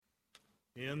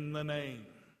in the name,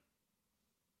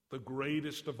 the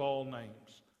greatest of all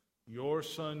names, your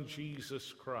Son,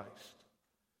 Jesus Christ.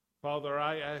 Father,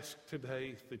 I ask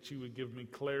today that you would give me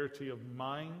clarity of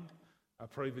mind. I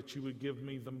pray that you would give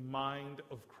me the mind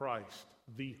of Christ,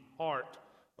 the heart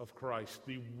of Christ,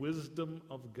 the wisdom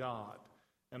of God.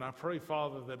 And I pray,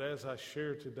 Father, that as I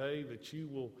share today, that you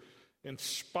will, in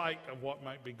spite of what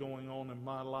might be going on in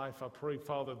my life, I pray,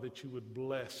 Father, that you would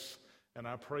bless. And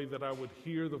I pray that I would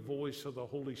hear the voice of the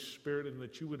Holy Spirit and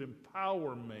that you would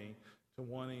empower me to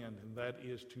one end, and that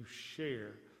is to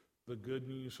share the good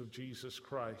news of Jesus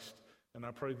Christ. And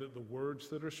I pray that the words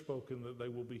that are spoken, that they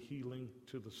will be healing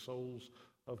to the souls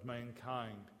of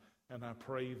mankind. And I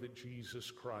pray that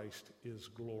Jesus Christ is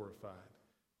glorified.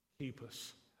 Keep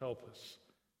us, help us.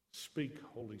 Speak,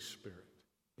 Holy Spirit.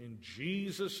 In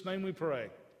Jesus' name we pray.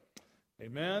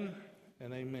 Amen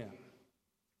and amen.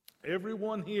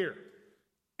 Everyone here,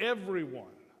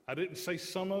 everyone. I didn't say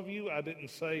some of you. I didn't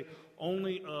say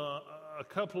only a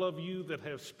couple of you that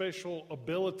have special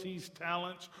abilities,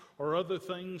 talents, or other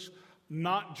things.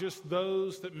 Not just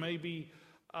those that maybe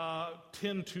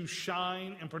tend to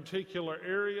shine in particular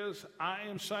areas. I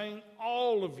am saying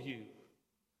all of you,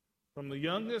 from the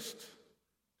youngest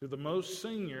to the most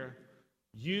senior,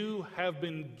 you have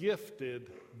been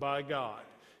gifted by God.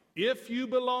 If you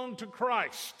belong to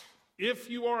Christ, if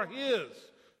you are His,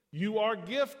 you are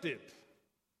gifted.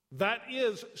 That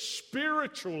is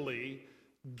spiritually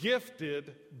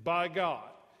gifted by God.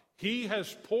 He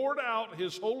has poured out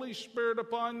His Holy Spirit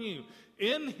upon you.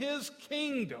 In His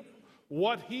kingdom,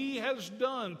 what He has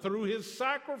done through His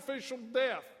sacrificial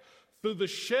death, through the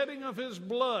shedding of His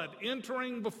blood,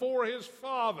 entering before His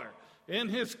Father in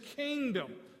His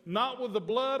kingdom, not with the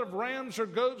blood of rams or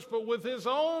goats, but with His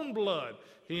own blood,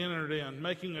 He entered in,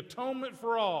 making atonement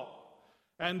for all.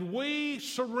 And we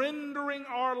surrendering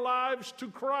our lives to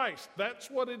Christ,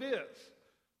 that's what it is.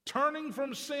 Turning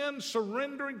from sin,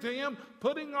 surrendering to Him,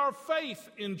 putting our faith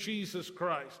in Jesus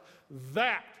Christ.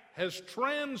 That has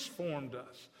transformed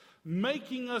us,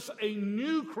 making us a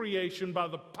new creation by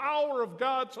the power of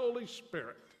God's Holy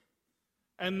Spirit.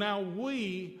 And now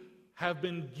we have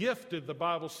been gifted. The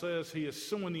Bible says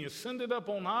when He ascended up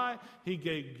on high, He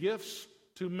gave gifts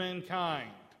to mankind.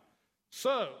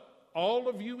 So, all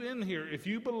of you in here, if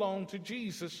you belong to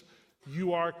Jesus,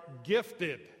 you are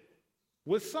gifted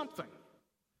with something.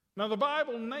 Now, the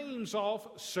Bible names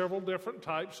off several different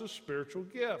types of spiritual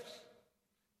gifts.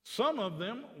 Some of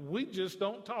them we just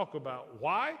don't talk about.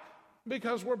 Why?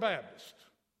 Because we're Baptist.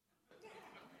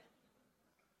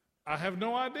 I have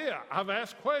no idea. I've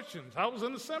asked questions. I was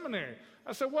in the seminary.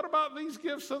 I said, what about these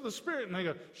gifts of the Spirit? And they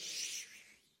go, shh.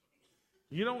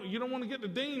 You don't want to get the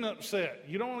dean upset.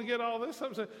 You don't want to get all this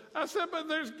upset. I said, but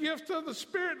there's gifts of the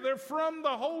Spirit. They're from the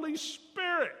Holy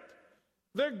Spirit.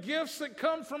 They're gifts that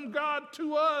come from God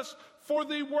to us for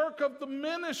the work of the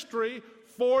ministry,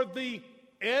 for the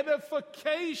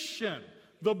edification,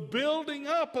 the building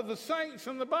up of the saints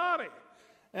in the body.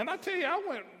 And I tell you, I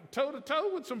went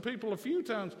toe-to-toe with some people a few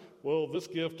times. Well, this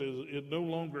gift, it no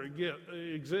longer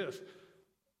exists.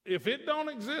 If it don't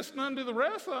exist, none do the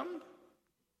rest of them.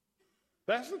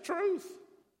 That's the truth.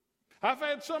 I've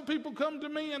had some people come to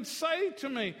me and say to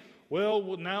me,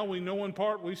 well, now we know in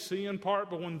part, we see in part,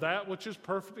 but when that which is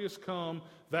perfect is come,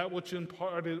 that which in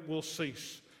part it will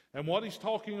cease. And what he's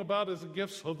talking about is the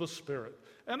gifts of the Spirit.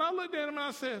 And I looked at him and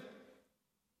I said,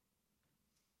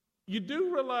 you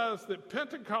do realize that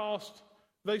Pentecost,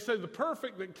 they say the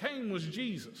perfect that came was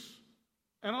Jesus.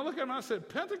 And I looked at him and I said,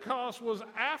 Pentecost was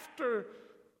after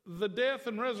the death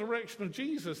and resurrection of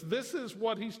Jesus. This is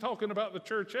what he's talking about, the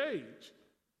church age.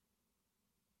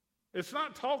 It's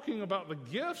not talking about the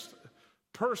gifts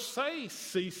per se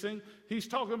ceasing. He's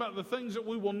talking about the things that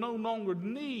we will no longer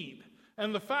need.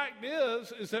 And the fact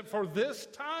is that for this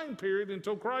time period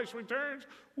until Christ returns,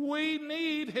 we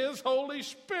need His Holy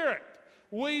Spirit.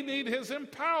 We need His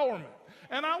empowerment.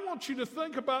 And I want you to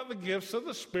think about the gifts of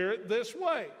the Spirit this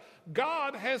way.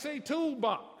 God has a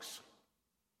toolbox.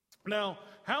 Now,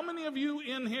 how many of you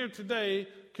in here today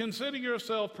consider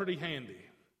yourself pretty handy?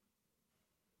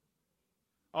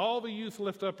 All the youth,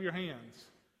 lift up your hands.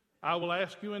 I will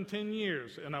ask you in 10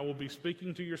 years, and I will be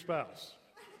speaking to your spouse.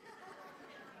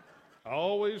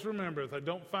 Always remember, if they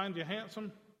don't find you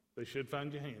handsome, they should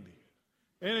find you handy.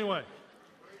 Anyway,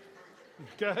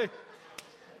 okay?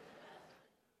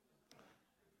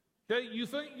 Okay, you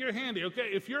think you're handy. Okay,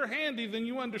 if you're handy, then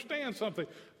you understand something.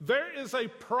 There is a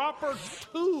proper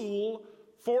tool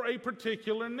for a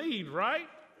particular need, right?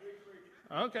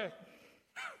 Okay.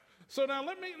 So now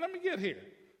let me get here.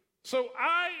 So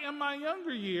I, in my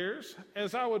younger years,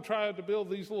 as I would try to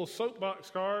build these little soapbox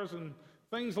cars and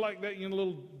Things like that,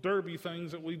 little derby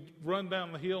things that we run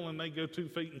down the hill and they go 2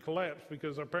 feet and collapse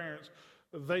because our parents,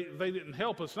 they didn't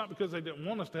help us, not because they didn't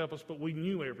want us to help us, but we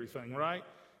knew everything, right?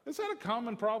 Is that a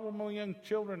common problem among young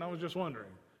children? I was just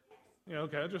wondering.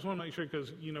 Okay, I just want to make sure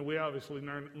because, we obviously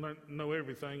know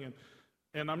everything.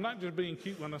 And I'm not just being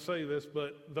cute when I say this,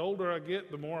 but the older I get,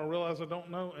 the more I realize I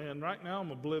don't know. And right now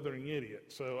I'm a blithering idiot.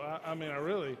 So,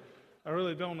 I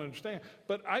really don't understand.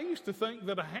 But I used to think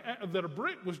that a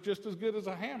brick was just as good as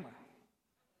a hammer.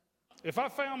 If I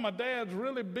found my dad's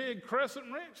really big crescent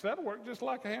wrench, that'll work just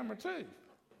like a hammer too.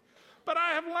 But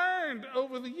I have learned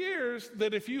over the years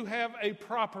that if you have a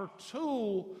proper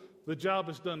tool, the job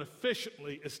is done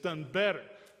efficiently, it's done better.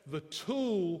 The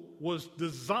tool was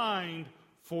designed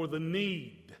for the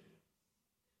need.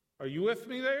 Are you with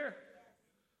me there?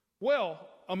 Well,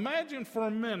 imagine for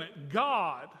a minute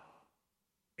God,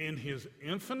 in his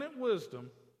infinite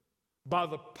wisdom, by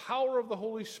the power of the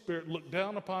Holy Spirit, looked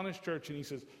down upon his church and he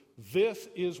says, this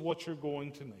is what you're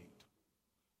going to need.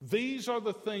 These are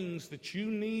the things that you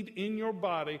need in your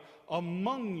body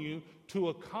among you to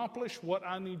accomplish what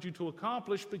I need you to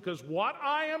accomplish, because what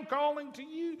I am calling to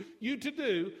you to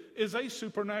do is a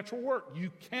supernatural work. You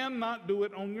cannot do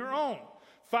it on your own.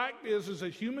 Fact is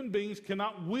that human beings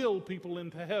cannot will people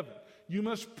into heaven. You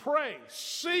must pray,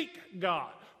 seek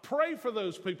God, pray for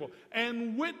those people,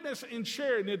 and witness and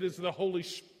share. And it is the Holy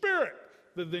Spirit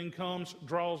that then comes,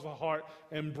 draws the heart,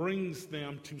 and brings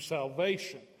them to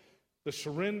salvation. The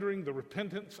surrendering, the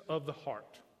repentance of the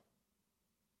heart.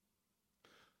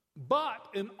 But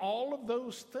in all of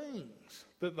those things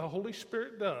that the Holy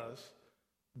Spirit does,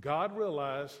 God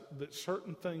realized that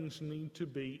certain things need to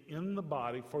be in the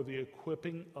body for the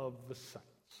equipping of the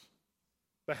saints.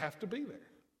 They have to be there.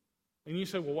 And you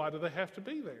say, well, why do they have to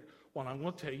be there? Well, I'm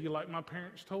going to tell you like my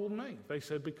parents told me. They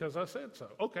said, because I said so.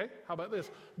 Okay, how about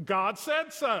this? God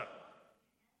said so.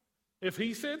 If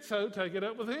he said so, take it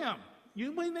up with him.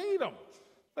 We need them.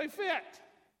 They fit.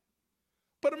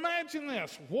 But imagine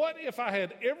this. What if I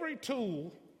had every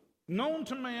tool known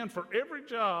to man for every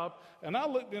job, and I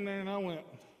looked in there and I went,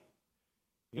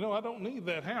 I don't need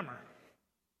that hammer.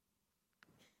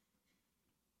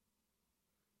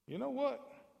 You know what?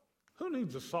 Who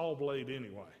needs a saw blade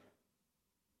anyway?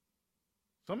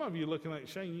 Some of you looking at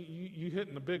Shane, you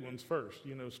hitting the big ones first.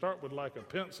 Start with like a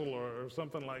pencil or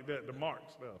something like that to mark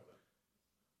stuff.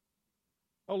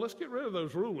 Oh, let's get rid of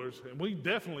those rulers. And we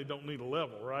definitely don't need a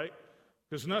level, right?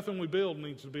 Because nothing we build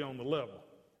needs to be on the level.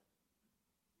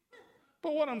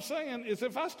 But what I'm saying is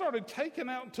if I started taking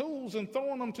out tools and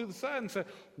throwing them to the side and said,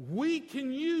 we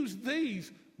can use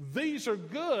these are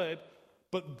good,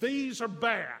 but these are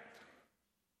bad.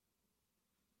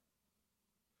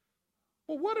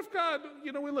 Well, what if God,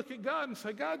 we look at God and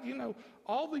say, God,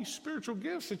 all these spiritual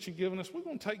gifts that you've given us, we're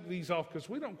going to take these off because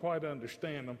we don't quite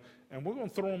understand them, and we're going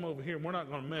to throw them over here, and we're not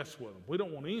going to mess with them. We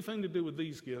don't want anything to do with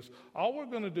these gifts. All we're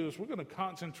going to do is we're going to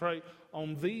concentrate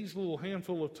on these little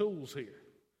handful of tools here.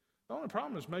 The only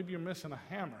problem is maybe you're missing a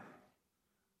hammer.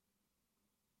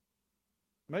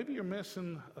 Maybe you're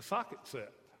missing a socket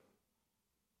set.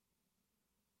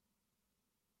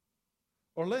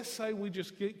 Or let's say we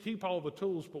just keep all the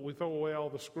tools, but we throw away all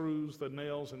the screws, the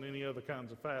nails, and any other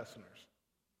kinds of fasteners.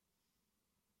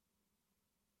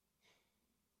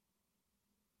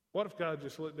 What if God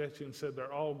just looked at you and said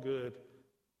they're all good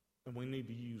and we need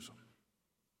to use them?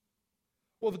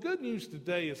 Well, the good news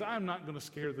today is I'm not going to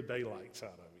scare the daylights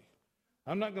out of you.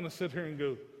 I'm not going to sit here and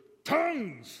go,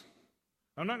 tongues.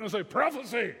 I'm not going to say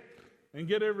prophecy and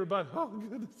get everybody, oh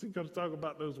goodness, he's going to talk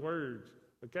about those words,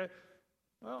 okay?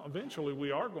 Well, eventually we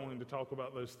are going to talk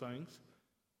about those things.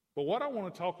 But what I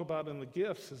want to talk about in the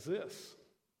gifts is this.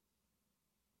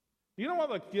 You know what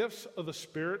the gifts of the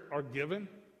Spirit are given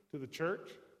to the church?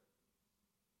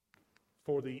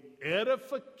 For the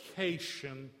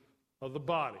edification of the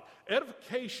body.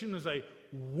 Edification is a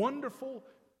wonderful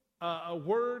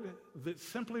word that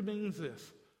simply means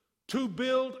this. To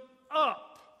build up.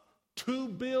 To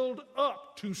build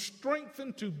up, to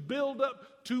strengthen, to build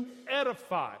up, to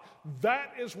edify.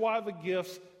 That is why the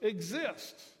gifts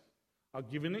exist. I'll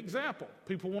give you an example.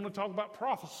 People want to talk about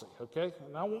prophecy, okay?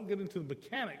 And I won't get into the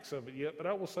mechanics of it yet, but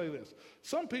I will say this.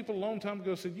 Some people a long time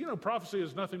ago said, prophecy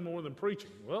is nothing more than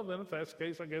preaching. Well, then if that's the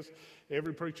case, I guess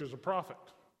every preacher is a prophet.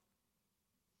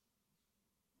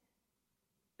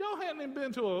 Y'all hadn't even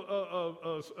been to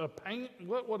a paint,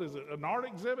 what is it, an art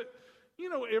exhibit?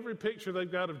 Every picture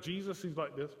they've got of Jesus, he's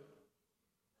like this.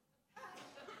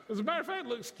 As a matter of fact, it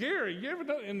looks scary. You ever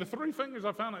know? And the 3 fingers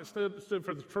I found stood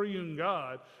for the triune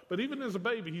God. But even as a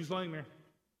baby, he's laying there.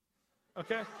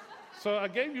 Okay? So I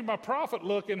gave you my prophet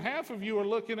look, and half of you are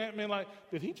looking at me like,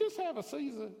 did he just have a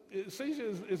seizure?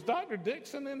 Is Dr.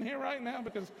 Dixon in here right now?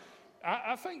 Because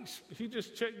I think he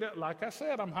just checked out. Like I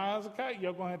said, I'm high as a kite.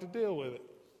 You're going to have to deal with it.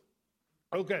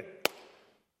 Okay.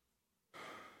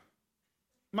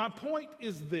 My point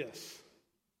is this.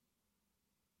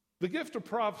 The gift of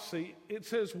prophecy, it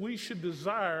says we should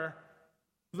desire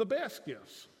the best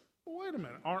gifts. Well, wait a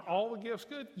minute. Aren't all the gifts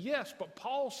good? Yes, but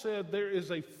Paul said there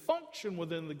is a function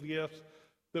within the gifts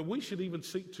that we should even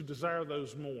seek to desire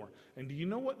those more. And do you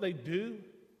know what they do?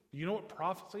 Do you know what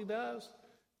prophecy does?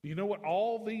 Do you know what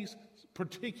all these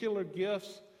particular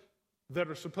gifts that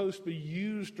are supposed to be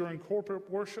used during corporate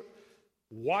worship,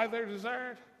 why they're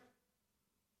desired?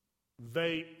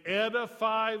 They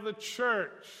edify the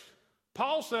church.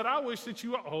 Paul said, I wish that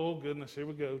you, oh goodness, here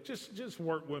we go. Just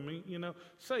work with me,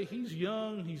 Say he's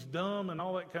young, he's dumb, and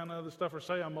all that kind of other stuff, or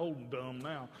say I'm old and dumb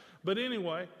now. But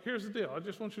anyway, here's the deal. I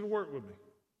just want you to work with me.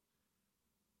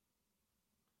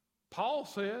 Paul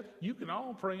said, you can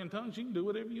all pray in tongues. You can do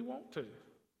whatever you want to.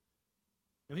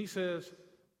 And he says,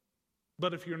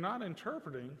 but if you're not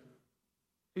interpreting,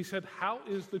 he said, how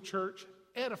is the church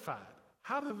edified?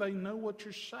 How do they know what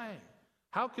you're saying?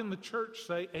 How can the church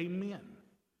say amen?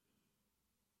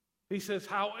 He says,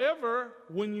 however,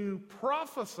 when you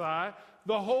prophesy,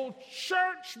 the whole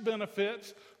church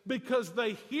benefits because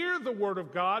they hear the word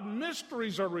of God,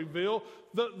 mysteries are revealed,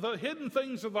 the hidden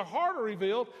things of the heart are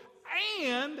revealed,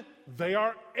 and they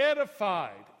are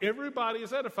edified. Everybody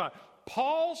is edified.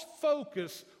 Paul's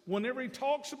focus, whenever he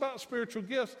talks about spiritual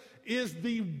gifts, is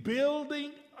the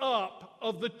building up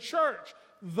of the church,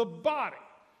 the body.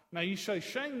 Now you say,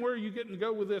 Shane, where are you getting to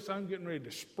go with this? I'm getting ready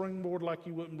to springboard like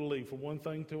you wouldn't believe from one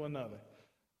thing to another.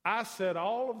 I said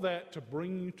all of that to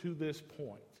bring you to this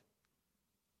point.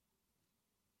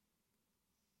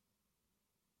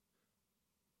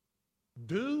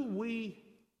 Do we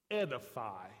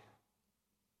edify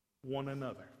one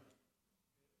another?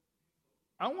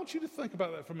 I want you to think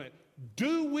about that for a minute.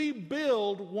 Do we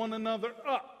build one another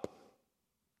up?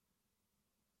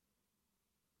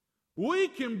 We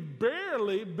can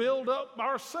barely build up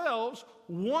ourselves,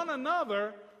 one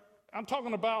another. I'm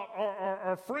talking about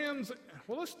our friends.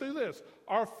 Well, let's do this.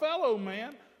 Our fellow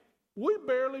man, we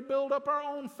barely build up our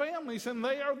own families, and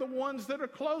they are the ones that are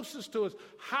closest to us.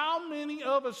 How many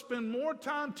of us spend more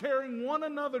time tearing one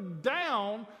another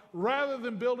down rather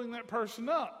than building that person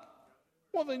up?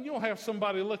 Well, then you'll have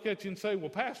somebody look at you and say, well,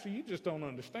 Pastor, you just don't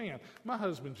understand. My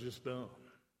husband's just dumb.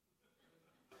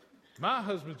 My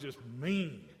husband's just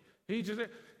mean. He just,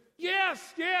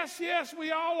 yes,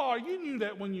 we all are. You knew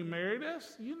that when you married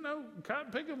us. You know,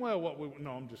 cotton picking well what we were.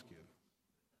 No, I'm just kidding.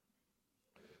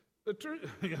 The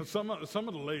truth, some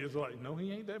of the ladies are like, no,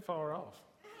 he ain't that far off.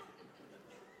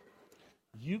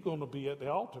 You gonna be at the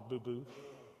altar, boo-boo.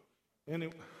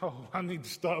 And I need to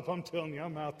stop. I'm telling you,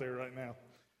 I'm out there right now.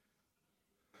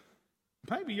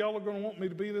 Maybe y'all are going to want me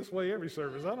to be this way every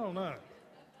service. I don't know.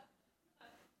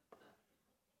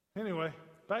 Anyway,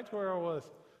 back to where I was.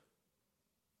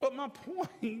 But my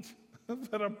point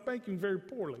that I'm making very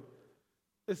poorly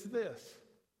is this.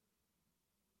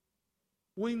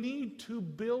 We need to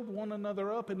build one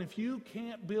another up. And if you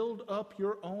can't build up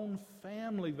your own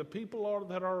family, the people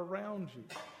that are around you,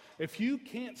 if you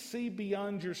can't see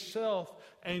beyond yourself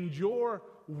and your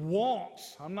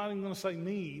wants, I'm not even going to say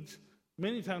needs,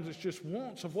 many times it's just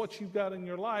wants of what you've got in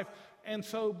your life. And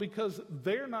so because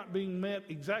they're not being met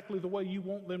exactly the way you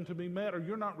want them to be met, or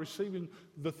you're not receiving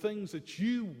the things that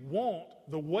you want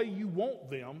the way you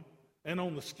want them and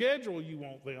on the schedule you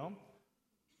want them,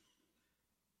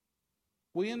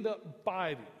 we end up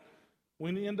biting.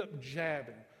 We end up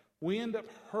jabbing. We end up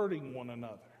hurting one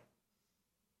another.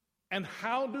 And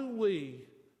how do we,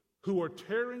 who are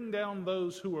tearing down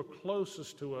those who are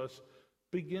closest to us,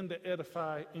 begin to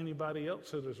edify anybody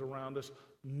else that is around us,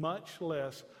 much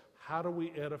less how do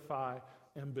we edify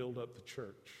and build up the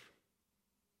church?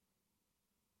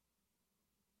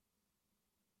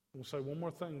 We'll say one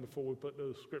more thing before we put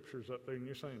those scriptures up there. And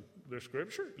you're saying, there's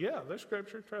scripture? Yeah, there's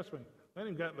scripture. Trust me. They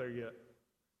haven't got there yet.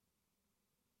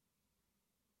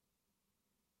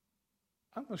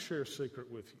 I'm going to share a secret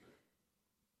with you.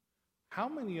 How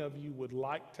many of you would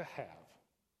like to have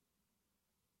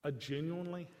a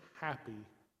genuinely happy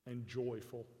and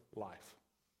joyful life?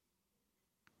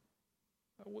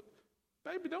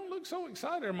 Baby, don't look so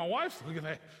excited. My wife's looking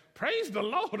at, praise the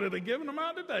Lord that they're giving them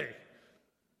out today.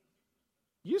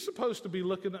 You're supposed to be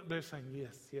looking up there saying,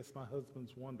 yes, my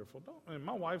husband's wonderful. And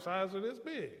my wife's eyes are this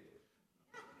big.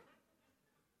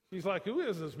 She's like, who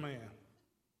is this man?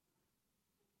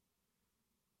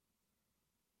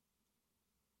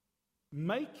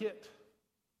 Make it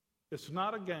It's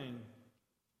not a game,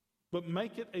 but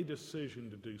make it a decision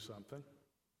to do something.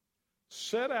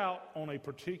 Set out on a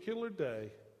particular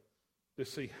day to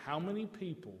see how many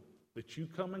people that you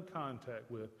come in contact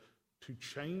with to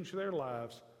change their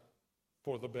lives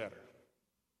for the better.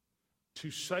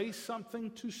 To say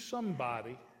something to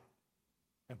somebody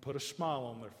and put a smile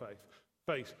on their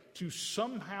face. To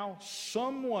somehow,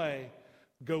 some way,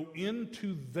 go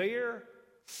into their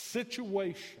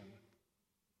situation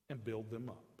and build them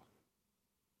up.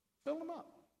 Build them up.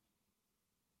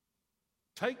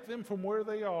 Take them from where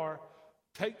they are,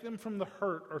 take them from the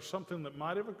hurt or something that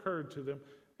might have occurred to them,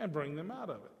 and bring them out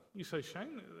of it. You say,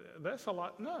 Shane, that's a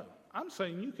lot. No, I'm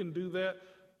saying you can do that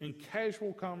in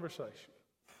casual conversation.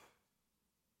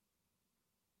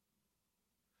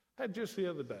 Had just the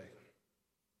other day,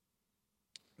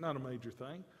 not a major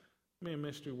thing, me and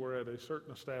Misty were at a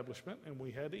certain establishment and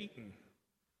we had eaten.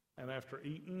 And after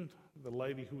eating, the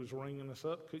lady who was ringing us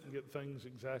up couldn't get things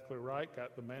exactly right,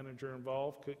 got the manager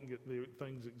involved, couldn't get the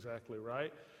things exactly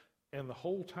right. And the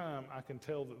whole time I can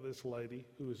tell that this lady,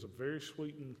 who is a very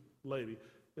sweet lady,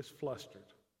 is flustered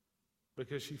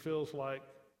because she feels like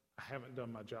I haven't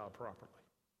done my job properly.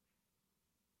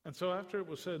 And so after it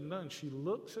was said and done, she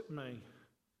looks at me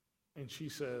and she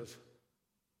says,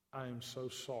 I am so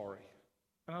sorry.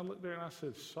 And I looked there and I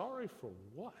said, sorry for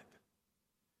what?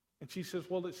 And she says,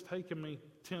 well, it's taken me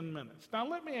 10 minutes. Now,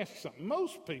 let me ask you something.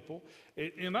 Most people,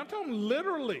 and I'm talking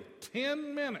literally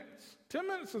 10 minutes. 10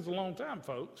 minutes is a long time,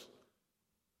 folks.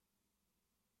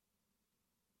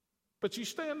 But you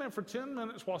stand there for 10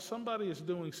 minutes while somebody is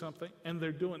doing something, and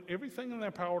they're doing everything in their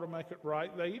power to make it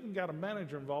right. They even got a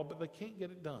manager involved, but they can't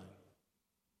get it done.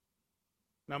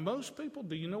 Now, most people,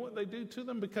 do you know what they do to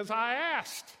them? Because I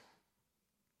asked.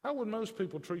 How would most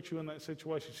people treat you in that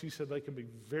situation? She said they can be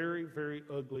very, very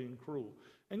ugly and cruel.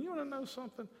 And you want to know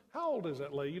something? How old is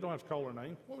that lady? You don't have to call her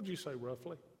name. What would you say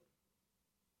roughly?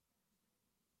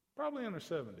 Probably in her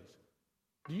 70s.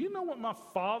 Do you know what my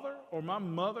father or my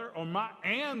mother or my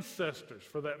ancestors,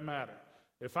 for that matter,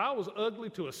 if I was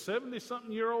ugly to a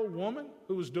 70-something-year-old woman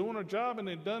who was doing her job and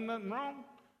had done nothing wrong,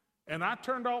 and I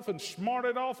turned off and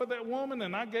smarted off at that woman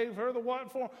and I gave her the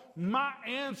white form, my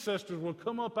ancestors would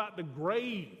come up out the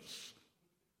graves.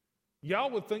 Y'all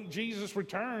would think Jesus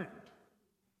returned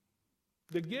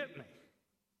to get me.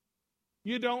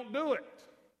 You don't do it.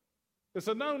 It's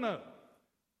a no-no.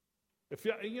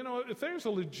 If there's a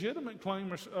legitimate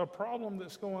claim or a problem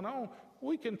that's going on,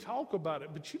 we can talk about it,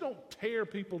 but you don't tear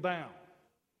people down,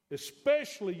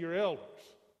 especially your elders.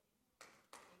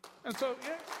 And so,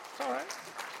 yeah, it's all right.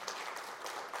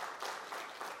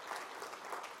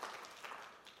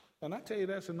 And I tell you,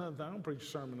 that's another thing. I don't preach a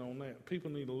sermon on that. People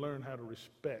need to learn how to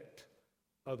respect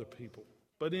other people.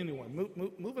 But anyway,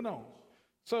 moving on.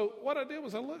 So what I did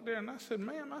was I looked there and I said,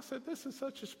 ma'am, I said, this is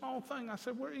such a small thing. I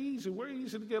said, we're easy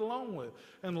to get along with.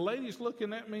 And the lady's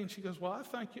looking at me and she goes, well, I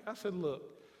thank you. I said, look,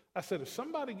 I said, if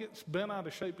somebody gets bent out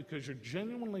of shape because you're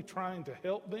genuinely trying to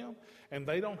help them and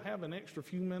they don't have an extra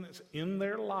few minutes in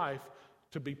their life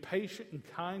to be patient and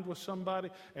kind with somebody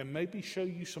and maybe show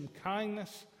you some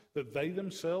kindness that they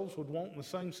themselves would want in the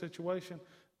same situation,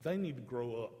 they need to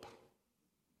grow up.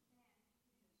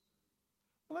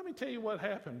 Well, let me tell you what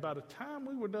happened. By the time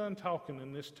we were done talking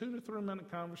in this 2 to 3 minute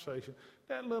conversation,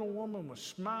 that little woman was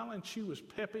smiling. She was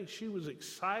peppy. She was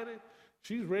excited.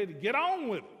 She was ready to get on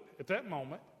with it at that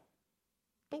moment.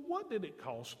 But what did it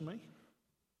cost me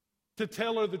to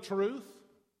tell her the truth?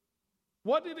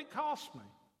 What did it cost me?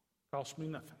 It cost me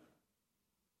nothing.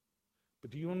 But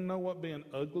do you want to know what being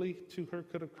ugly to her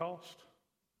could have cost?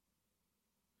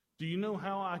 Do you know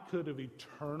how I could have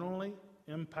eternally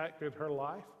impacted her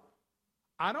life?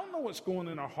 I don't know what's going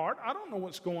in her heart. I don't know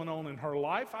what's going on in her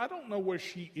life. I don't know where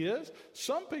she is.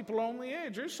 Some people are on the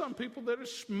edge. There's some people that are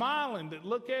smiling, that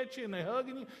look at you and they're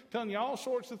hugging you, telling you all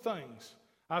sorts of things.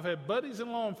 I've had buddies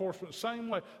in law enforcement, same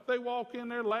way. They walk in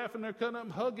there laughing, they're cutting up,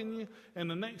 hugging you, and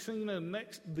the next thing you know,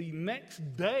 the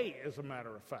next day, as a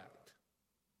matter of fact,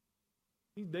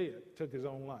 he's dead, took his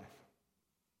own life.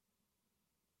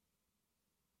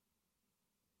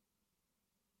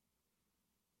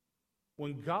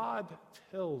 When God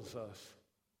tells us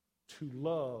to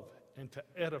love and to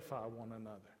edify one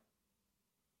another,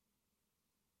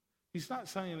 he's not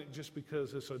saying it just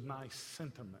because it's a nice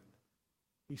sentiment.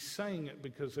 He's saying it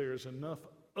because there's enough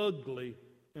ugly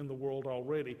in the world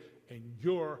already, and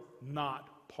you're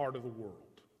not part of the world.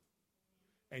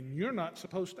 And you're not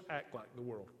supposed to act like the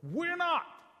world. We're not.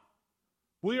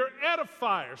 We are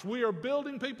edifiers. We are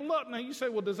building people up. Now you say,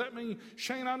 well, does that mean,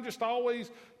 Shane, I'm just always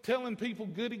telling people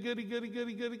goody.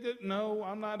 No,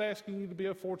 I'm not asking you to be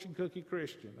a fortune cookie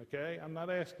Christian, okay? I'm not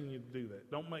asking you to do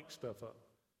that. Don't make stuff up.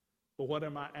 But what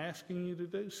am I asking you to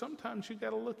do? Sometimes you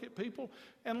got to look at people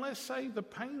and let's say the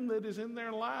pain that is in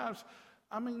their lives.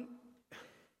 I mean,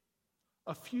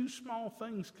 a few small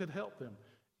things could help them.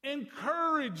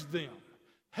 Encourage them.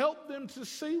 Help them to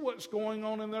see what's going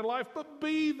on in their life, but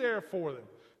be there for them.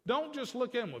 Don't just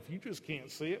look at them. Well, if you just can't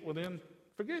see it, well then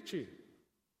forget you.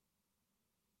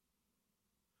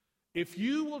 If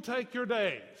you will take your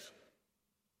days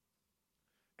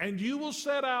and you will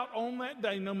set out on that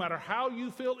day, no matter how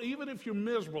you feel, even if you're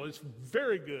miserable, it's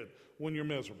very good when you're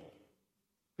miserable.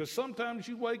 Because sometimes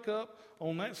you wake up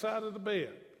on that side of the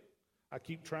bed. I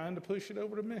keep trying to push it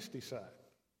over to Misty's side,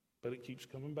 but it keeps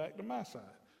coming back to my side.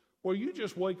 Where you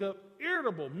just wake up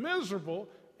irritable, miserable,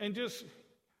 and just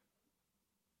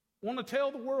want to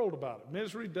tell the world about it.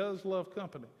 Misery does love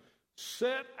company.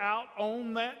 Set out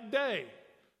on that day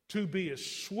to be as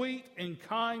sweet and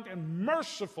kind and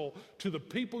merciful to the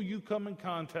people you come in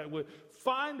contact with.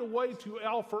 Find a way to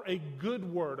offer a good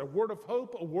word, a word of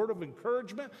hope, a word of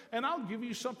encouragement. And I'll give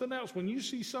you something else. When you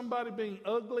see somebody being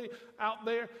ugly out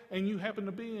there and you happen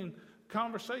to be in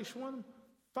conversation with them,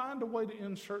 find a way to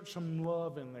insert some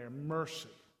love in there, mercy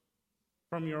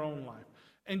from your own life.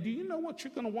 And do you know what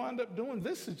you're going to wind up doing?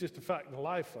 This is just a fact of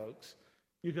life, folks.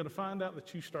 You're going to find out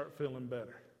that you start feeling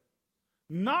better.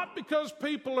 Not because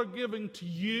people are giving to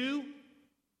you,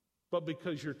 but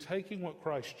because you're taking what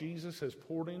Christ Jesus has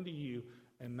poured into you,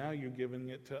 and now you're giving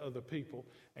it to other people.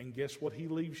 And guess what he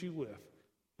leaves you with?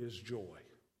 His joy.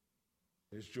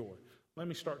 His joy. Let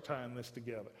me start tying this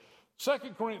together. 2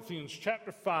 Corinthians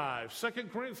chapter 5. 2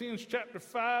 Corinthians chapter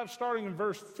 5, starting in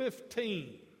verse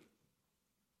 15.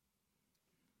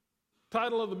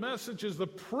 Title of the message is The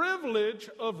Privilege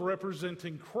of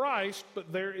Representing Christ,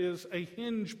 but there is a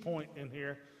hinge point in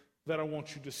here that I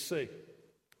want you to see.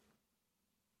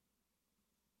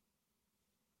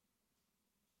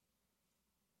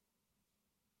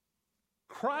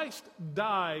 Christ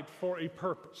died for a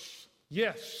purpose.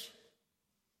 Yes.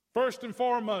 First and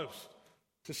foremost,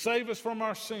 to save us from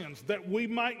our sins, that we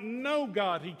might know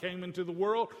God. He came into the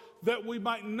world, that we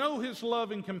might know his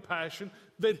love and compassion,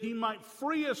 that he might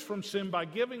free us from sin by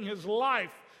giving his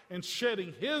life and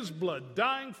shedding his blood,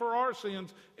 dying for our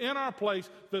sins in our place,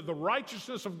 that the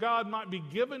righteousness of God might be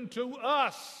given to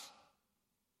us,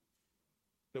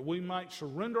 that we might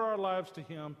surrender our lives to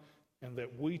him, and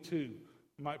that we too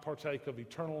might partake of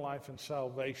eternal life and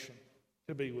salvation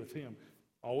to be with him.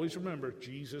 Always remember,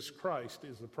 Jesus Christ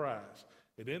is the prize.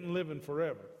 It isn't living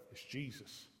forever. It's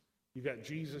Jesus. You got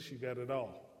Jesus, you got it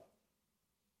all.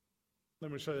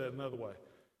 Let me say that another way.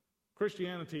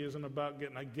 Christianity isn't about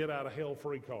getting a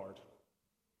get-out-of-hell-free card.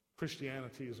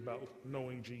 Christianity is about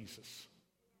knowing Jesus.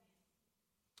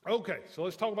 Okay, so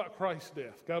let's talk about Christ's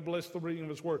death. God bless the reading of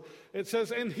his word. It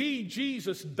says, and he,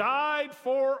 Jesus, died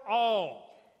for all,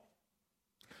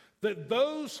 that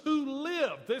those who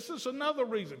live, this is another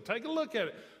reason, take a look at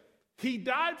it. He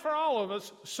died for all of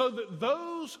us so that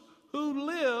those who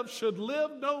live should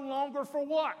live no longer for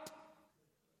what?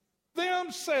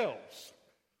 Themselves.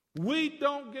 We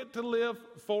don't get to live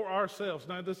for ourselves.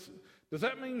 Now, does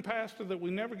that mean, Pastor, that we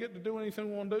never get to do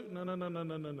anything we want to do?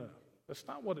 No. That's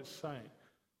not what it's saying.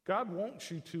 God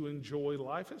wants you to enjoy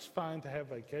life. It's fine to have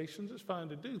vacations. It's fine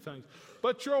to do things.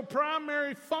 But your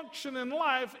primary function in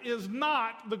life is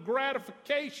not the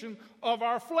gratification of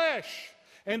our flesh.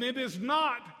 And it is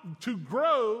not to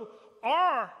grow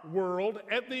our world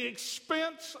at the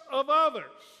expense of others.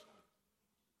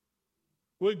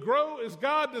 We grow as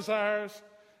God desires,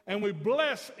 and we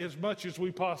bless as much as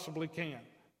we possibly can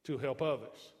to help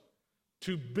others,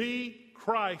 to be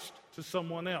Christ to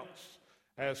someone else.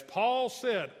 As Paul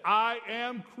said, I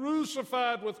am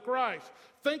crucified with Christ.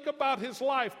 Think about his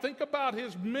life. Think about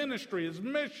his ministry, his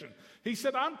mission. He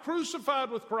said, I'm crucified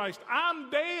with Christ.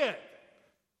 I'm dead.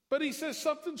 But he says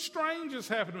something strange has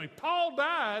happened to me. Paul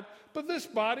died, but this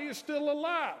body is still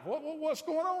alive. What's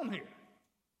going on here?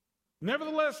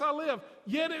 Nevertheless, I live.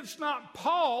 Yet it's not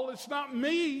Paul, it's not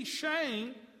me,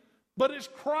 Shane, but it's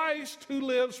Christ who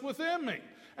lives within me.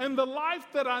 And the life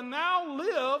that I now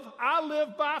live, I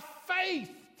live by faith,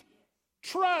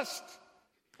 trust,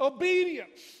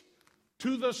 obedience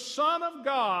to the Son of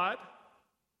God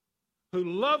who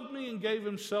loved me and gave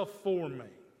himself for me.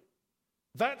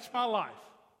 That's my life.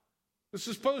 This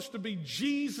is supposed to be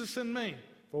Jesus and me.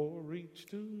 For each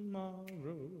tomorrow.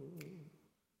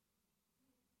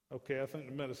 Okay, I think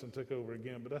the medicine took over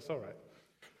again, but that's all right.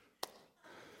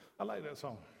 I like that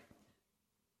song.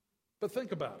 But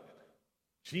think about it.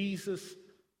 Jesus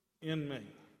in me.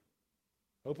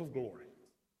 Hope of glory.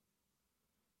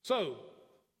 So,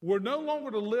 we're no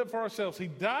longer to live for ourselves. He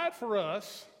died for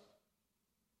us.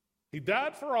 He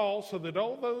died for all, so that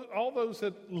all those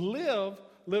that live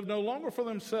no longer for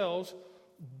themselves,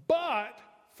 but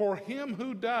for him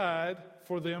who died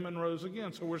for them and rose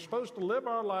again. So we're supposed to live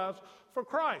our lives for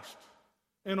Christ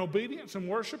in obedience and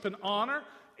worship and honor,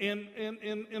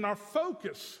 in our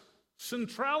focus.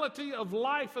 Centrality of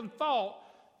life and thought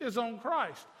is on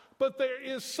Christ. But there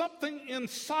is something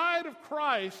inside of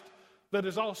Christ that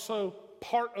is also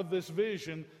part of this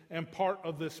vision and part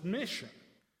of this mission,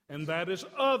 and that is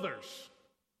others,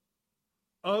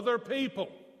 other people.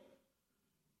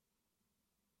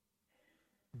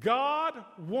 God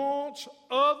wants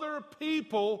other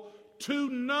people to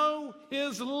know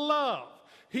his love.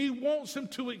 He wants them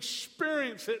to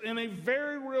experience it in a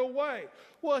very real way.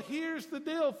 Well, here's the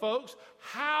deal, folks.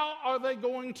 How are they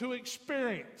going to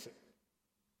experience it?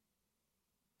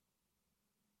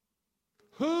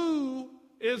 Who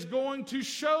is going to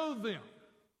show them?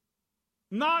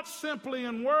 Not simply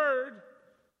in word.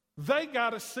 They got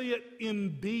to see it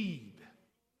in deed.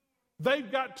 They've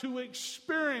got to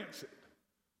experience it.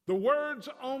 The words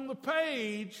on the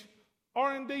page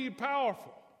are indeed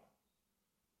powerful.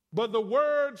 But the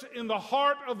words in the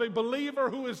heart of a believer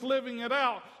who is living it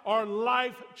out are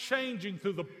life-changing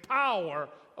through the power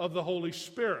of the Holy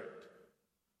Spirit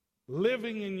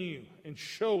living in you and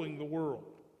showing the world.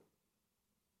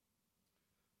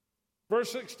 Verse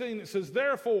 16, it says,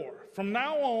 therefore, from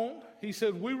now on, he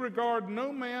said, we regard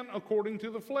no man according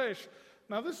to the flesh.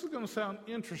 Now, this is going to sound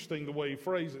interesting the way he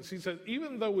phrases it. He said,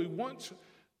 even though we once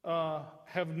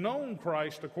have known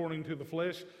Christ according to the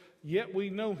flesh, yet we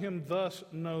know him thus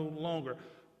no longer.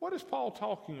 What is Paul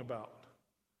talking about?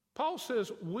 Paul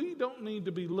says we don't need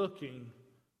to be looking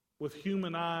with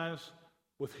human eyes,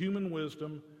 with human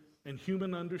wisdom, and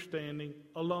human understanding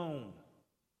alone.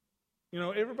 You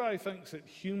know, everybody thinks that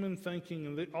human thinking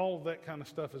and all of that kind of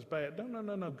stuff is bad.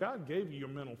 No. God gave you your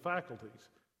mental faculties.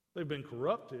 They've been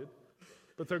corrupted,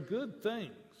 but they're good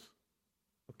things.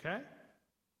 Okay?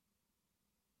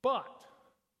 But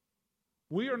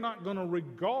we are not going to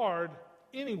regard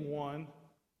anyone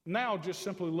now just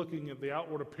simply looking at the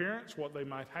outward appearance, what they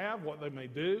might have, what they may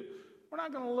do. We're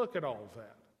not going to look at all of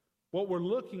that. What we're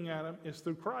looking at them is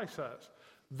through Christ's eyes.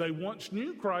 They once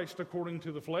knew Christ according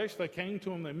to the flesh. They came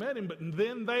to him, they met him, but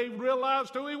then they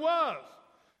realized who he was.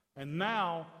 And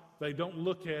now they don't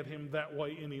look at him that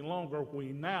way any longer. We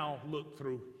now look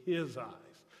through his eyes.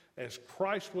 As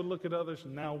Christ would look at others,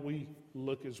 now we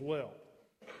look as well.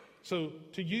 So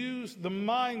to use the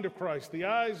mind of Christ, the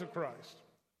eyes of Christ.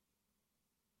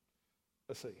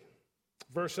 Let's see.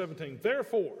 Verse 17.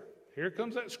 Therefore, here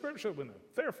comes that scripture we know.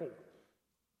 Therefore,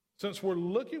 since we're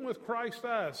looking with Christ's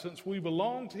eyes, since we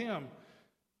belong to him,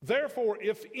 therefore,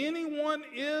 if anyone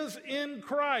is in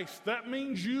Christ, that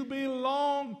means you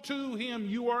belong to him.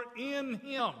 You are in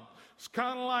him. It's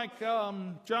kind of like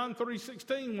John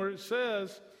 3:16, where it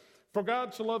says, for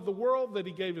God so loved the world that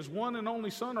he gave his one and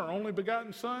only Son, or only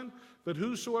begotten Son, that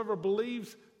whosoever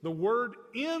believes, the word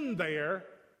in there,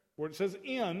 where it says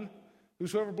in,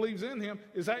 whosoever believes in him,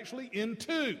 is actually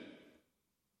into.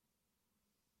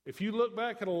 If you look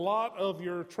back at a lot of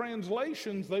your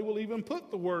translations, they will even put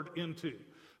the word into.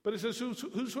 But it says,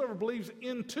 whosoever believes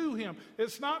into him.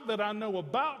 It's not that I know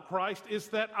about Christ, it's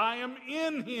that I am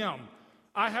in him.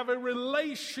 I have a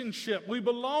relationship. We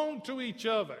belong to each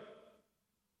other.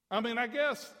 I mean, I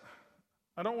guess,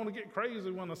 I don't want to get crazy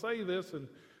when I say this, and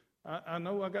I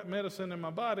know I got medicine in my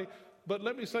body, but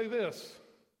let me say this.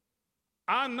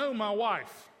 I know my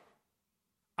wife.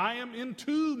 I am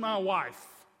into my wife.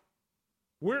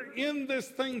 We're in this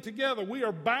thing together. We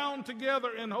are bound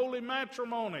together in holy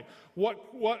matrimony.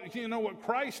 What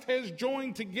Christ has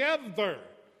joined together,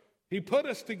 he put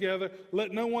us together.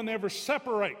 Let no one ever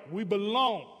separate. We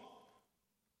belong.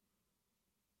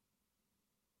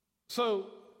 So,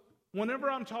 whenever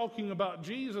I'm talking about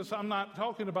Jesus, I'm not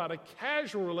talking about a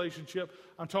casual relationship.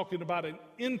 I'm talking about an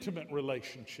intimate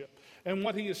relationship. And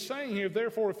what he is saying here,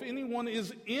 therefore, if anyone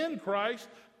is in Christ,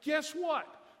 guess what?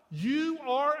 You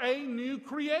are a new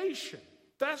creation.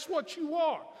 That's what you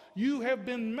are. You have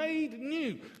been made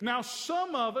new. Now,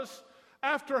 some of us,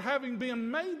 after having been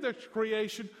made this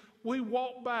creation, we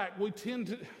walk back.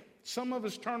 Some of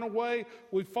us turn away.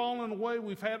 We've fallen away.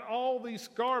 We've had all these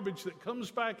garbage that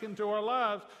comes back into our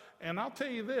lives. And I'll tell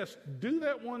you this, do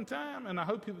that one time, and I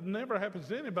hope it never happens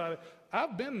to anybody.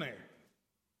 I've been there.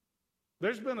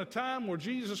 There's been a time where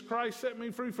Jesus Christ set me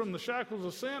free from the shackles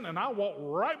of sin, and I walked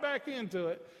right back into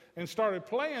it and started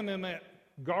playing in that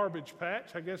garbage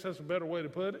patch. I guess that's a better way to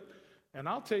put it. And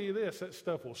I'll tell you this, that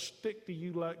stuff will stick to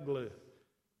you like glue.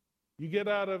 You get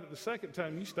out of it the second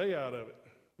time, you stay out of it.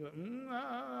 You're like,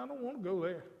 I don't want to go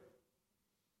there.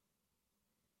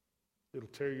 It'll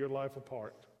tear your life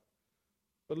apart.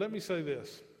 But let me say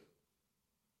this.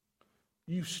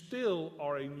 You still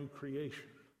are a new creation.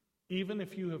 Even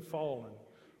if you have fallen,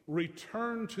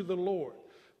 return to the Lord.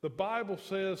 The Bible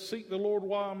says, seek the Lord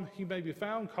while he may be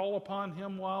found, call upon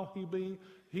him while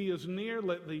he is near.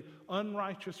 Let the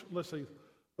unrighteous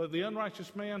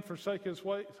man forsake his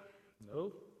ways.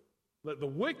 No. Let the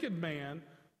wicked man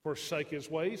forsake his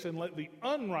ways, and let the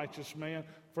unrighteous man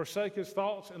forsake his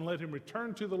thoughts, and let him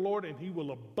return to the Lord, and he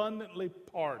will abundantly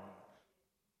pardon.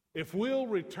 If we'll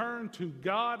return to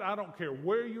God, I don't care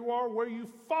where you are, where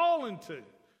you've fallen to.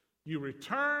 You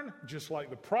return just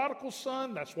like the prodigal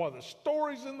son. That's why the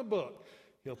story's in the book.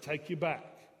 He'll take you back.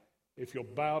 If you'll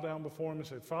bow down before him and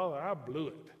say, Father, I blew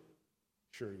it.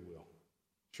 Sure he will.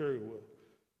 Sure he will.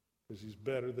 Because he's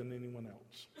better than anyone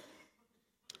else.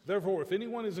 Therefore, if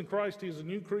anyone is in Christ, he is a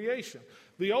new creation.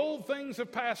 The old things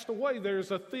have passed away.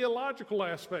 There's a theological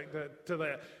aspect to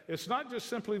that. It's not just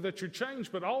simply that you're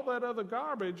changed, but all that other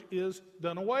garbage is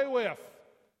done away with.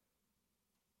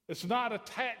 It's not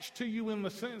attached to you in the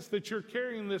sense that you're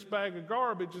carrying this bag of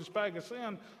garbage, this bag of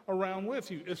sin around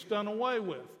with you. It's done away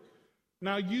with.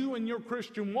 Now, you in your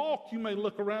Christian walk, you may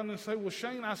look around and say, well,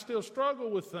 Shane, I still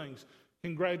struggle with things.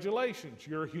 Congratulations,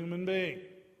 you're a human being.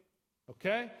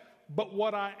 Okay? But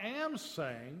what I am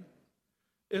saying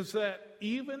is that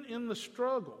even in the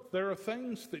struggle, there are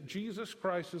things that Jesus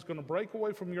Christ is going to break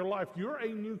away from your life. You're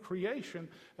a new creation,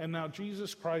 and now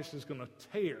Jesus Christ is going to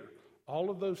tear all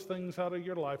of those things out of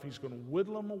your life. He's going to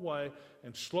whittle them away,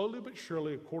 and slowly but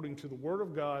surely, according to the Word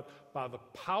of God, by the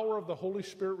power of the Holy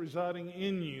Spirit residing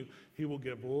in you, he will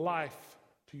give life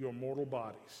to your mortal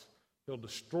bodies. He'll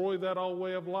destroy that old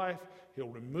way of life. He'll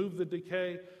remove the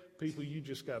decay. People, you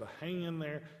just got to hang in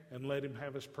there and let him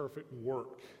have his perfect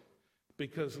work.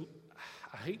 Because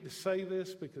I hate to say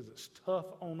this because it's tough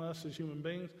on us as human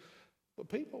beings, but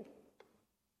people,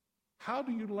 how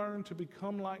do you learn to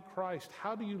become like Christ?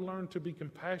 How do you learn to be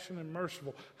compassionate and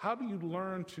merciful? How do you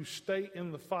learn to stay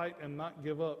in the fight and not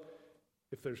give up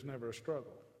if there's never a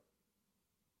struggle?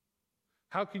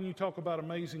 How can you talk about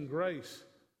amazing grace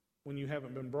when you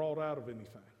haven't been brought out of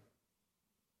anything?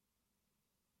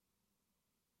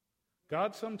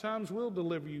 God sometimes will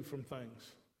deliver you from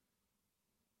things.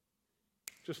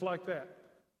 Just like that.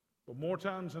 But more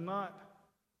times than not,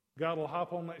 God will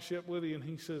hop on that ship with you and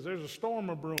he says, there's a storm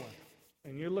a-brewing.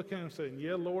 And you're looking at him saying,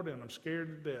 yeah, Lord, and I'm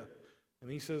scared to death. And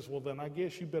he says, well, then I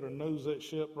guess you better nose that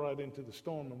ship right into the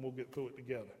storm and we'll get through it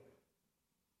together.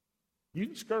 You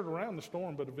can skirt around the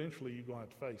storm, but eventually you're going to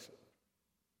have to face it.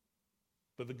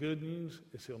 But the good news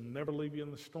is he'll never leave you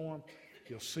in the storm.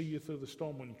 He'll see you through the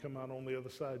storm. When you come out on the other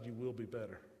side, you will be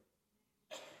better.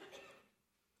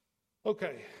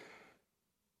 Okay.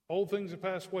 Old things have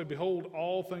passed away. Behold,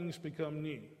 all things become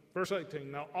new. Verse 18,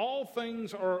 now all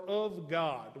things are of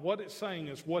God. What it's saying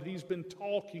is what he's been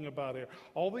talking about here.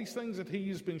 All these things that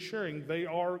he's been sharing, they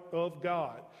are of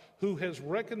God, who has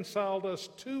reconciled us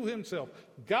to himself.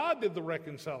 God did the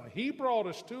reconciling. He brought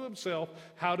us to himself.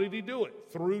 How did he do it?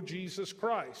 Through Jesus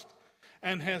Christ.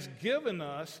 And has given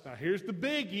us, now here's the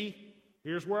biggie.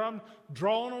 Here's where I'm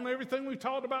drawing on everything we've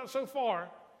talked about so far.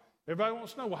 Everybody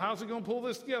wants to know, well, how's he going to pull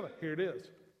this together? Here it is.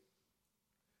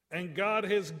 And God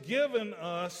has given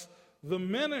us the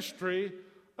ministry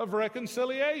of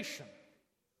reconciliation.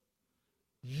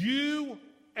 You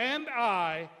and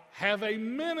I have a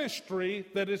ministry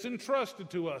that is entrusted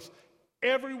to us.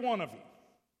 Every one of you.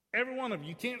 Every one of you.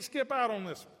 You can't skip out on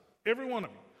this one. Every one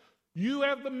of you. You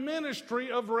have the ministry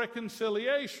of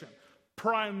reconciliation.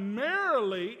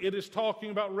 Primarily, it is talking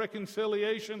about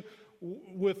reconciliation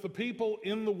with the people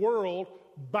in the world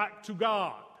back to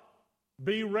God.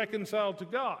 Be reconciled to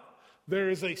God. There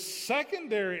is a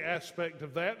secondary aspect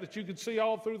of that you can see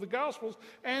all through the Gospels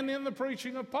and in the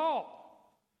preaching of Paul.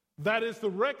 That is the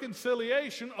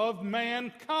reconciliation of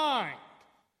mankind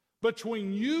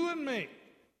between you and me,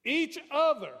 each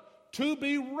other, to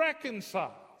be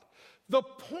reconciled. The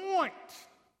point,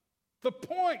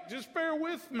 just bear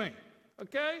with me,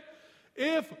 okay?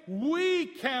 If we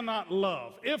cannot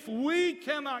love, if we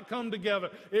cannot come together,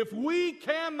 if we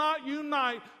cannot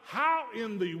unite, how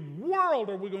in the world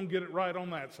are we going to get it right on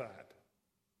that side?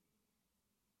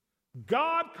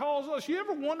 God calls us. You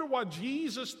ever wonder why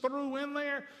Jesus threw in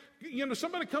there? You know,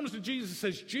 somebody comes to Jesus and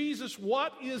says, Jesus,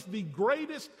 what is the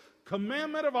greatest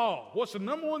commandment of all? What's the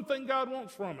number one thing God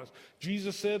wants from us?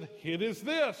 Jesus said, it is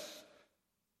this.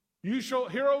 You shall,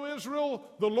 hear, O Israel,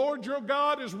 the Lord your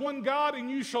God is one God,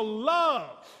 and you shall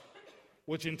love,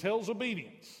 which entails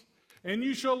obedience. And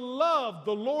you shall love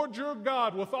the Lord your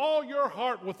God with all your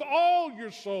heart, with all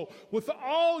your soul, with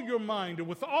all your mind, and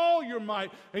with all your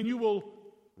might. And you will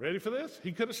Ready for this?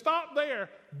 He could have stopped there,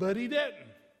 but he didn't.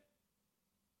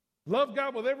 Love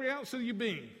God with every ounce of your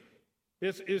being.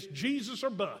 It's Jesus or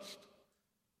bust.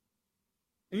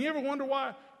 And you ever wonder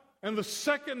why? And the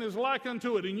second is like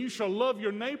unto it, and you shall love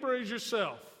your neighbor as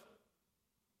yourself.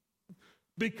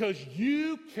 Because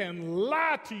you can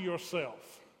lie to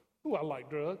yourself. Ooh, I like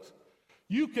drugs.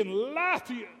 You can lie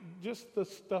to you. Just the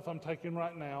stuff I'm taking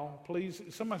right now, please.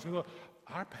 Somebody's going to go,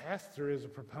 our pastor is a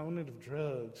proponent of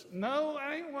drugs. No,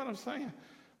 that ain't what I'm saying.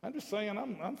 I'm just saying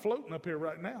I'm floating up here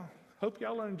right now. Hope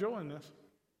y'all are enjoying this.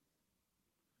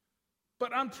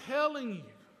 But I'm telling you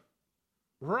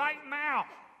right now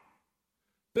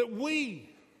that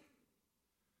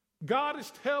God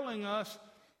is telling us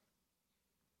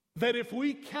that if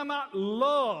we cannot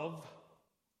love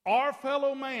our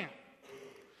fellow man,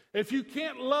 if you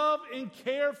can't love and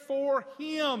care for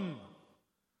him,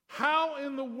 how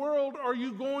in the world are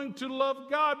you going to love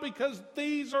God? Because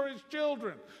these are his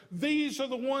children. These are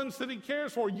the ones that he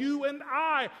cares for. You and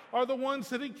I are the ones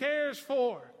that he cares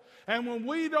for. And when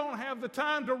we don't have the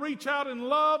time to reach out and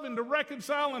love and to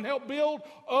reconcile and help build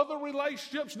other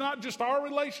relationships, not just our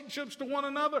relationships to one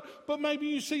another, but maybe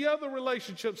you see other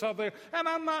relationships out there. And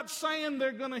I'm not saying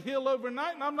they're going to heal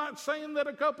overnight, and I'm not saying that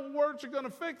a couple words are going to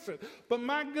fix it. But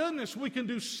my goodness, we can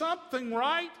do something,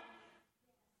 right?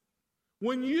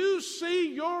 When you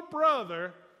see your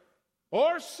brother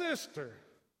or sister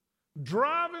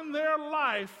driving their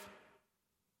life,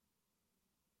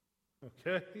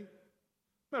 okay,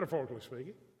 metaphorically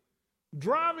speaking,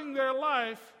 driving their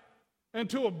life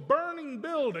into a burning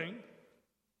building,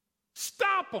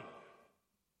 stop them.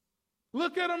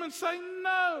 Look at them and say,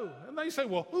 no. And they say,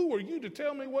 well, who are you to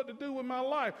tell me what to do with my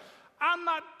life? I'm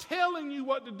not telling you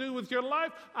what to do with your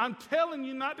life. I'm telling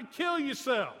you not to kill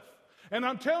yourself. And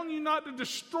I'm telling you not to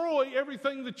destroy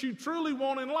everything that you truly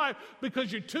want in life because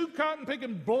you're too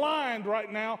cotton-picking blind right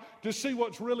now to see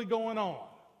what's really going on.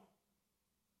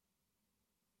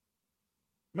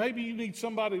 Maybe you need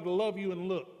somebody to love you and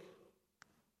look.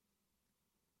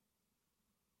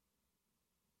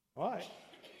 All right.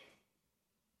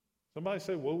 Somebody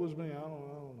say, woe is me. I don't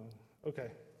know.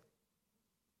 Okay.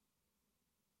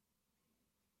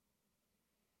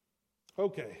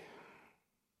 Okay.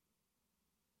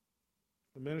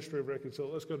 The ministry of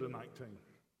reconciliation. Let's go to 19.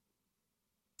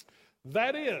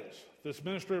 That is, this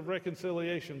ministry of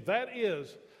reconciliation, that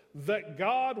is, that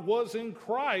God was in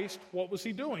Christ. What was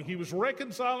he doing? He was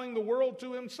reconciling the world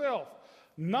to himself,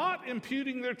 not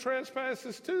imputing their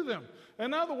trespasses to them.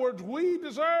 In other words, we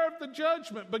deserve the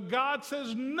judgment, but God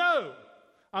says, no,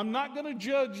 I'm not going to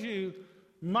judge you.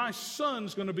 My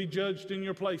son's going to be judged in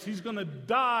your place. He's going to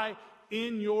die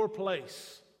in your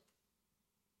place.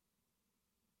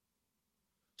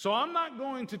 So I'm not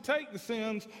going to take the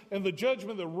sins and the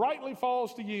judgment that rightly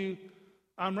falls to you.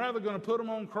 I'm rather going to put them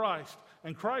on Christ.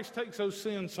 And Christ takes those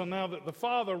sins, so now that the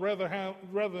Father, rather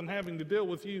than having to deal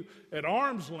with you at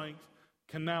arm's length,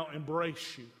 can now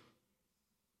embrace you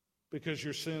because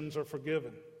your sins are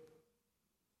forgiven.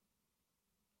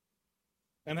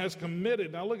 And has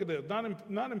committed, now look at this,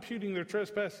 not imputing their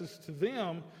trespasses to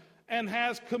them, and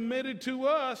has committed to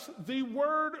us the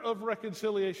word of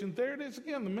reconciliation. There it is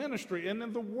again, the ministry. And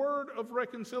then the word of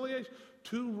reconciliation.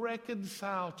 To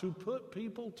reconcile, to put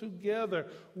people together.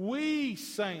 We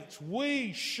saints,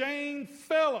 Shane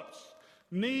Phillips,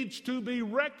 needs to be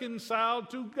reconciled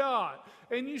to God.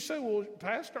 And you say, well,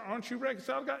 Pastor, aren't you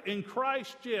reconciled to God? In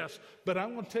Christ, yes. But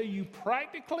I'm going to tell you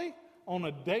practically, on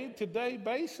a day-to-day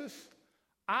basis,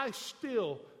 I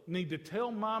still need to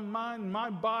tell my mind, my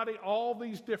body, all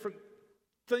these different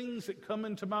things that come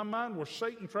into my mind where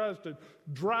Satan tries to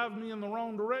drive me in the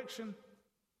wrong direction.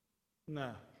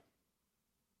 No.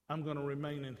 I'm going to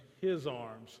remain in his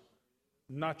arms,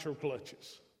 not your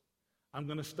clutches. I'm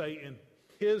going to stay in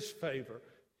his favor,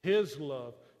 his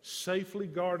love, safely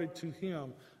guarded to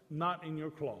him, not in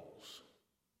your claws.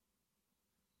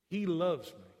 He loves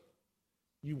me.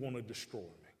 You want to destroy me.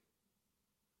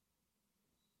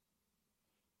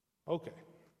 Okay.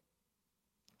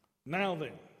 Now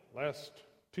then, last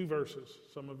two verses.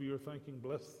 Some of you are thinking,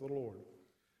 bless the Lord.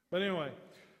 But anyway,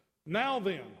 now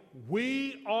then,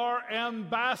 we are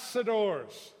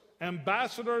ambassadors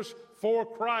for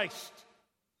Christ.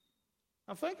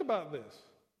 Now think about this.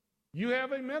 You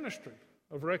have a ministry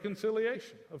of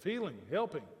reconciliation, of healing,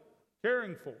 helping,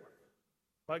 caring for.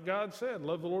 Like God said,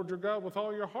 love the Lord your God with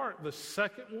all your heart. The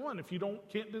second one, if you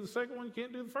can't do the second one, you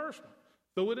can't do the first one.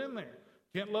 Throw it in there.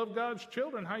 Can't love God's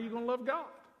children, how are you going to love God?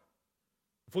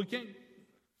 If we can't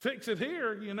fix it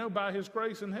here, by his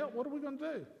grace and help, what are we going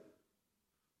to do?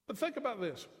 But think about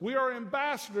this. We are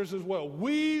ambassadors as well.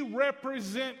 We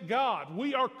represent God.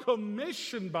 We are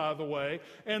commissioned, by the way,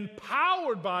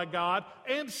 empowered by God,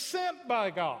 and sent by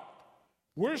God.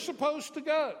 We're supposed to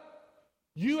go.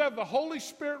 You have the Holy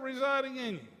Spirit residing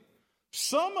in you.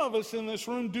 Some of us in this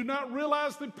room do not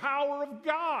realize the power of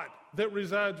God that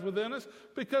resides within us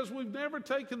because we've never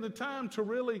taken the time to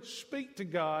really speak to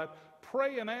God,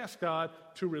 pray and ask God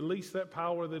to release that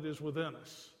power that is within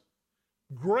us.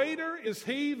 Greater is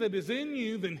He that is in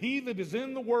you than he that is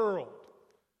in the world.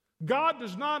 God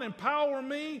does not empower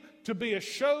me to be a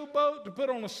showboat, to put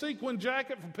on a sequin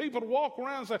jacket for people to walk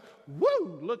around and say,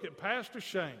 woo, look at Pastor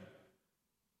Shane.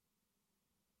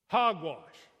 Hogwash.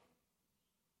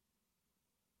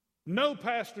 No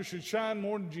pastor should shine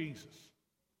more than Jesus.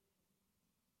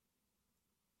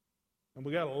 And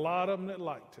we got a lot of them that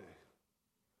like to.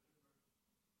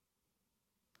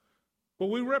 But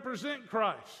we represent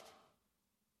Christ.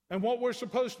 And what we're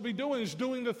supposed to be doing is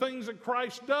doing the things that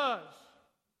Christ does.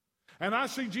 And I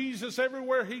see Jesus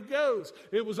everywhere He goes.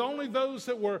 It was only those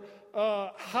that were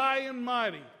high and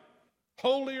mighty,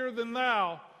 holier than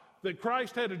thou, that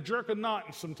Christ had to jerk a knot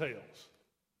in some tails.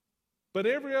 But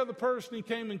every other person He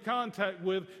came in contact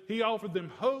with, He offered them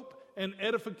hope and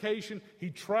edification.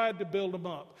 He tried to build them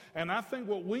up. And I think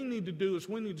what we need to do is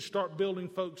we need to start building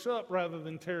folks up rather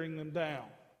than tearing them down.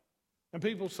 And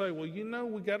people say, well, you know,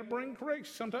 we got to bring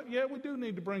correction sometimes. Yeah, we do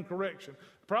need to bring correction.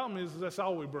 The problem is that's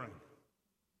all we bring.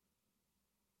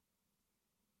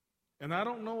 And I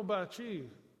don't know about you,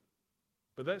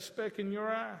 but that speck in your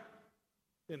eye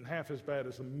isn't half as bad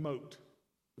as a mote,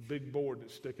 the big board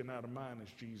that's sticking out of mine,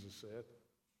 as Jesus said.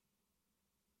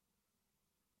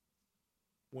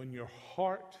 When your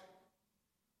heart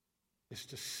is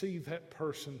to see that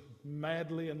person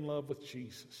madly in love with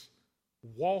Jesus,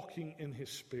 walking in His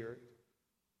Spirit,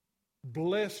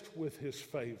 blessed with His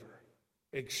favor,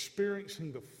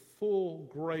 experiencing the full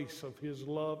grace of His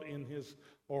love in his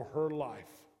or her life,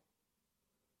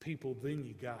 people, then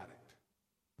you got it.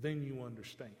 Then you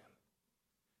understand.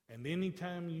 And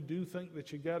anytime you do think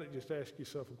that you got it, just ask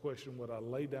yourself a question, would I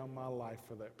lay down my life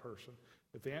for that person?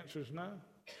 If the answer is no,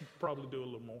 you probably do a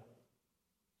little more.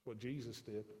 That's what Jesus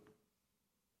did.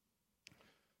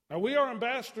 Now, we are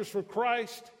ambassadors for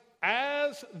Christ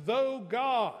as though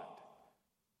God.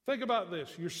 Think about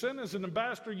this. You're sent as an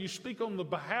ambassador. You speak on the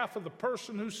behalf of the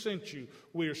person who sent you.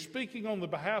 We are speaking on the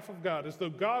behalf of God, as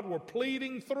though God were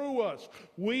pleading through us.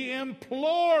 We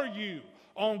implore you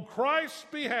on Christ's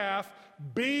behalf,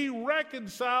 be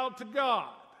reconciled to God.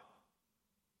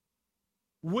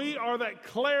 We are that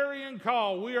clarion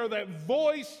call. We are that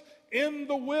voice in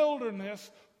the wilderness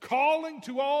calling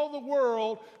to all the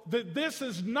world that this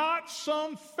is not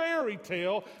some fairy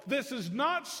tale, this is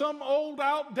not some old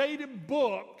outdated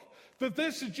book, that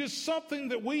this is just something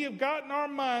that we have got in our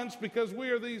minds because we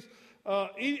are these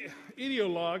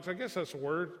ideologues, I guess that's a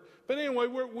word. But anyway,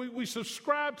 we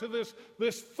subscribe to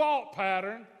this thought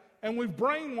pattern, and we've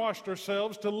brainwashed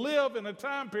ourselves to live in a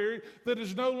time period that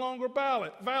is no longer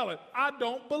valid. I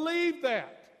don't believe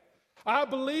that. I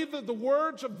believe that the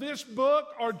words of this book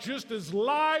are just as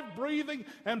live, breathing,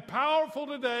 and powerful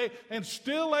today and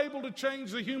still able to change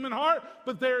the human heart.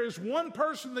 But there is one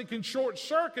person that can short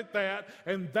circuit that,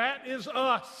 and that is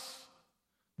us.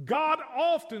 God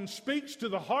often speaks to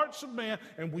the hearts of man,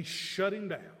 and we shut Him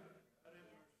down.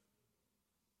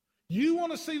 You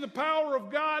want to see the power of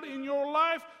God in your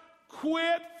life?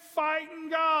 Quit fighting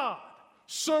God.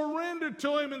 Surrender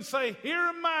to Him and say, here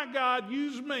am I, God,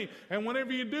 use me. And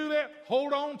whenever you do that,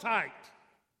 hold on tight.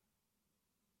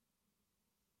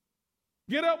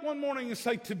 Get up one morning and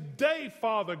say, today,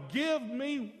 Father, give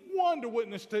me one to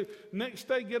witness to. Next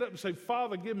day, get up and say,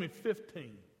 Father, give me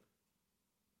 15.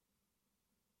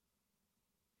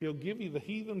 He'll give you the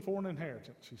heathen for an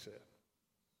inheritance, He said.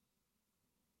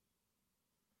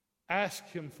 Ask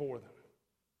Him for them.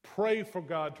 Pray for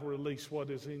God to release what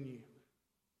is in you.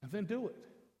 And then do it.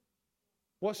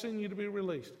 What's in you to be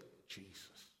released? Jesus.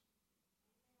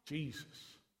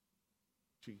 Jesus.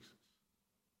 Jesus.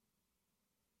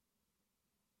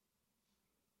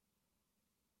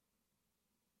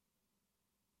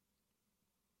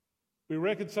 Be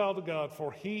reconciled to God,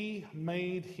 for He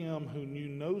made Him who knew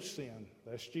no sin,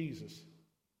 that's Jesus,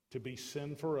 to be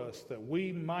sin for us, that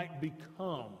we might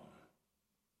become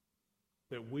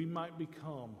the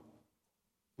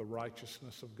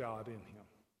righteousness of God in Him.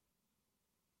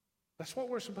 That's what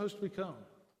we're supposed to become.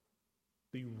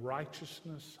 The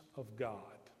righteousness of God.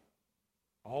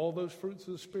 All those fruits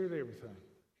of the Spirit, everything.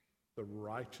 The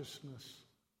righteousness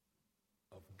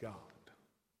of God.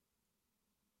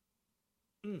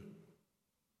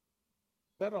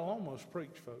 That'll almost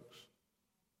preach, folks.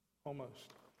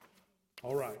 Almost.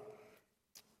 All right.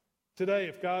 Today,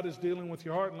 if God is dealing with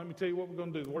your heart, and let me tell you what we're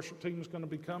going to do. The worship team is going to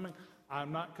be coming.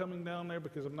 I'm not coming down there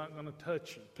because I'm not going to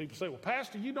touch you. People say, well,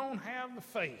 Pastor, you don't have the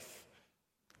faith.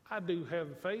 I do have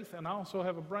the faith, and I also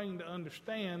have a brain to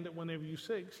understand that whenever you're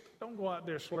sick, don't go out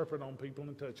there slurping on people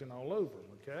and touching all over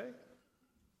them, okay?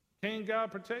 Can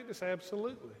God protect us?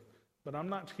 Absolutely. But I'm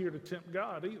not here to tempt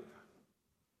God either.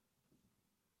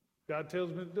 God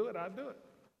tells me to do it, I do it.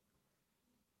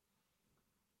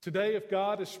 Today, if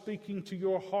God is speaking to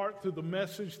your heart through the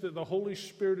message that the Holy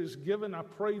Spirit has given, I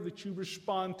pray that you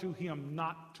respond to Him,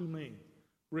 not to me.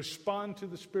 Respond to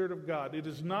the Spirit of God. It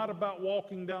is not about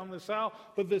walking down this aisle,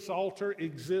 but this altar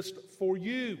exists for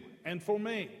you and for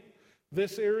me.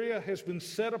 This area has been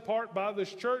set apart by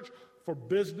this church for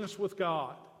business with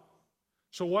God.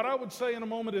 So what I would say in a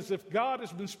moment is, if God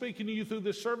has been speaking to you through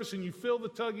this service and you feel the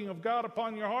tugging of God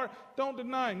upon your heart, don't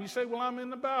deny Him. You say, well, I'm in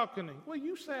the balcony. Well,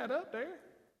 you sat up there.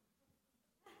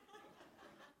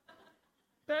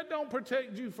 That don't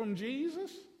protect you from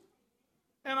Jesus.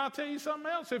 And I'll tell you something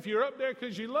else. If you're up there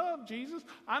because you love Jesus,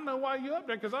 I know why you're up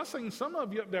there, because I've seen some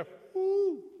of you up there.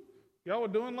 Woo! Y'all were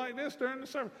doing like this during the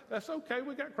service. That's okay.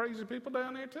 We got crazy people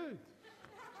down there too.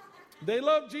 They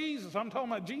love Jesus. I'm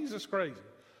talking about Jesus crazy.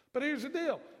 But here's the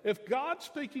deal. If God's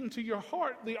speaking to your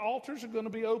heart, the altars are going to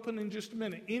be open in just a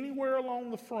minute. Anywhere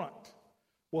along the front.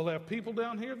 We'll have people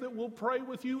down here that will pray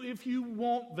with you if you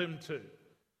want them to.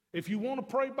 If you want to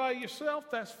pray by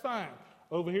yourself, that's fine.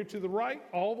 Over here to the right,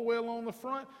 all the way along the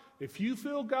front, if you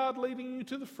feel God leading you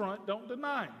to the front, don't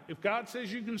deny Him. If God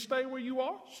says you can stay where you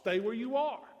are, stay where you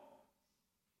are.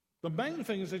 The main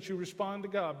thing is that you respond to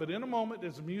God. But in a moment,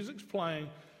 as the music's playing,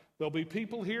 there'll be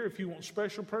people here. If you want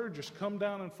special prayer, just come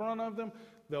down in front of them.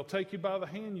 They'll take you by the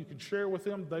hand. You can share with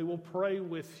them. They will pray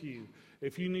with you.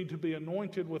 If you need to be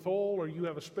anointed with oil, or you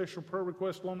have a special prayer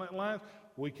request along that line,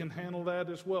 we can handle that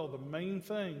as well. The main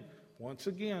thing, once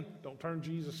again, don't turn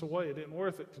Jesus away. It isn't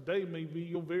worth it. Today may be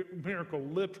your miracle,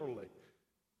 literally.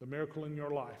 The miracle in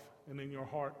your life and in your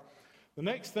heart. The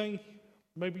next thing,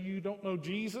 maybe you don't know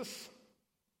Jesus.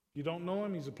 You don't know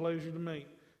Him. He's a pleasure to meet.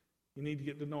 You need to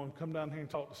get to know Him. Come down here and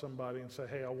talk to somebody and say,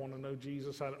 hey, I want to know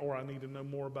Jesus, or I need to know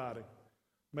more about Him.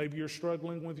 Maybe you're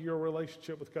struggling with your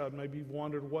relationship with God. Maybe you've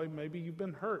wandered away. Maybe you've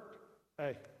been hurt.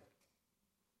 Hey,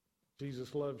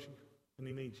 Jesus loves you, and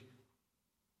He needs you.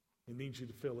 He needs you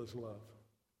to feel His love.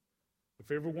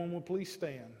 If everyone will please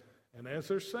stand. And as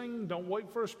they're singing, don't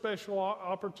wait for a special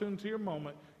opportunity or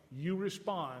moment. You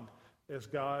respond as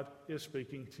God is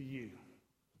speaking to you.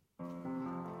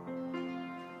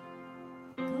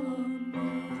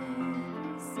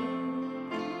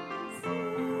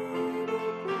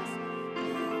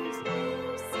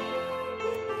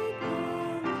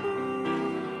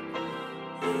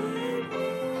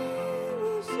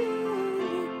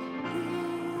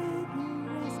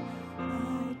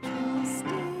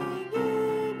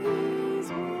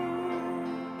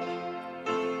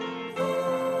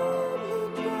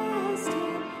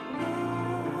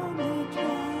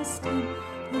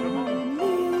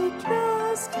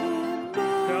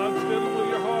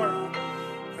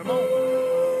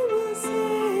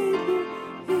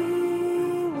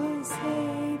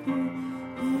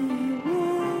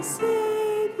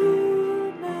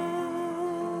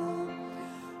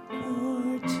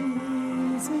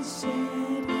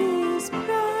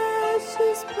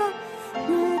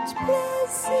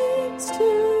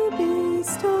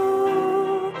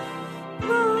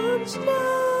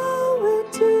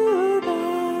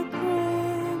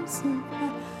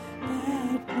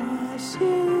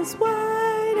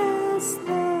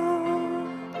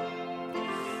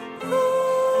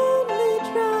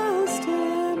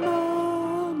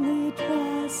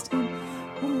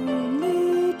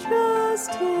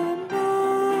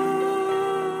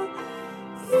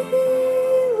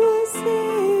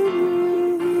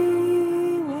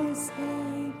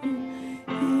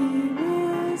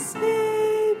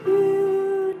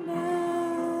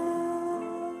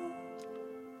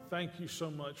 Thank you so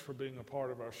much for being a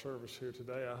part of our service here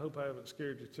today. I hope I haven't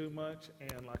scared you too much.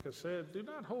 And like I said, do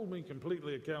not hold me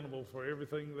completely accountable for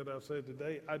everything that I've said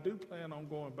today. I do plan on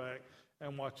going back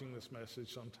and watching this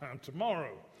message sometime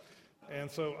tomorrow. And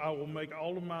so I will make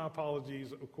all of my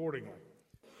apologies accordingly,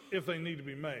 if they need to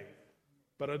be made.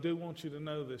 But I do want you to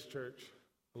know this, church.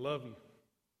 I love you.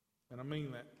 And I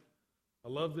mean that. I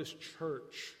love this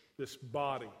church, this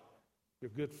body. You're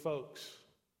good folks.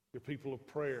 You're people of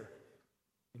prayer.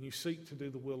 And you seek to do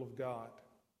the will of God.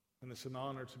 And it's an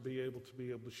honor to be able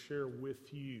to share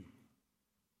with you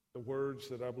the words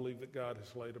that I believe that God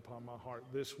has laid upon my heart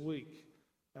this week.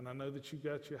 And I know that you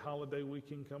got your holiday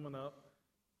weekend coming up.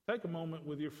 take a moment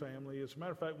with your family. As a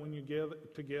matter of fact, when you gather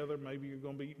together, maybe you're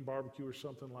going to be eating barbecue or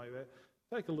something like that.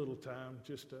 Take a little time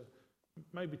just to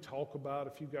maybe talk about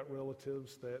if you've got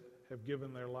relatives that have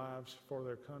given their lives for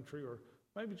their country, or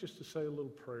maybe just to say a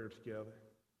little prayer together.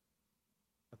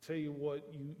 I tell you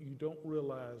what, you don't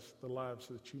realize the lives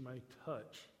that you may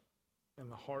touch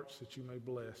and the hearts that you may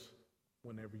bless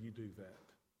whenever you do that.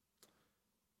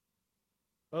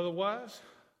 Otherwise,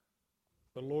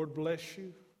 the Lord bless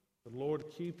you. The Lord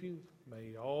keep you. May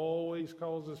He always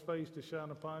cause His face to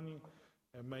shine upon you.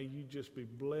 And may you just be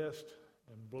blessed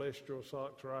and bless your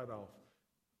socks right off.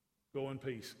 Go in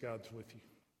peace. God's with you.